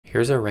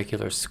Here's a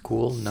regular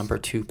school number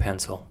 2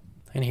 pencil,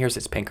 and here's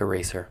its pink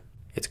eraser.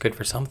 It's good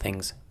for some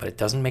things, but it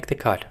doesn't make the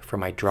cut for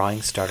my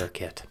drawing starter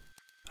kit.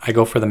 I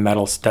go for the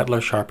metal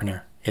Staedtler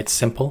sharpener. It's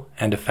simple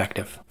and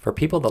effective. For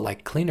people that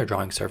like cleaner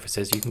drawing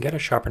surfaces, you can get a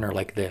sharpener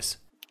like this.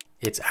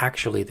 It's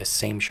actually the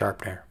same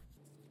sharpener.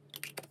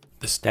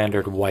 The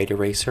standard white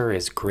eraser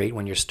is great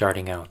when you're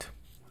starting out.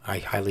 I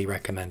highly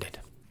recommend it.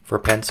 For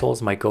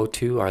pencils, my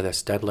go-to are the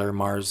Staedtler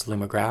Mars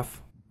Lumograph.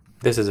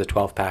 This is a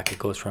 12 pack. It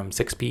goes from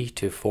 6B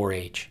to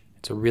 4H.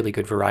 It's a really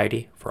good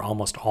variety for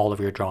almost all of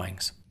your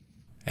drawings.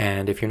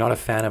 And if you're not a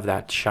fan of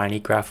that shiny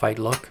graphite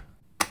look,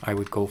 I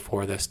would go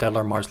for the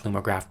Staedtler Mars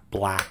Lumograph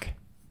Black.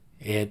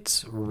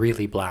 It's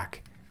really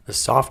black. The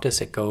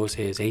softest it goes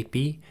is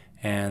 8B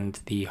and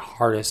the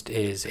hardest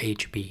is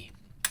HB.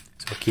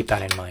 So keep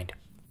that in mind.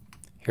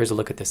 Here's a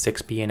look at the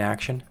 6B in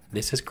action.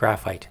 This is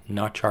graphite,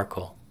 not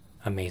charcoal.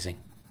 Amazing.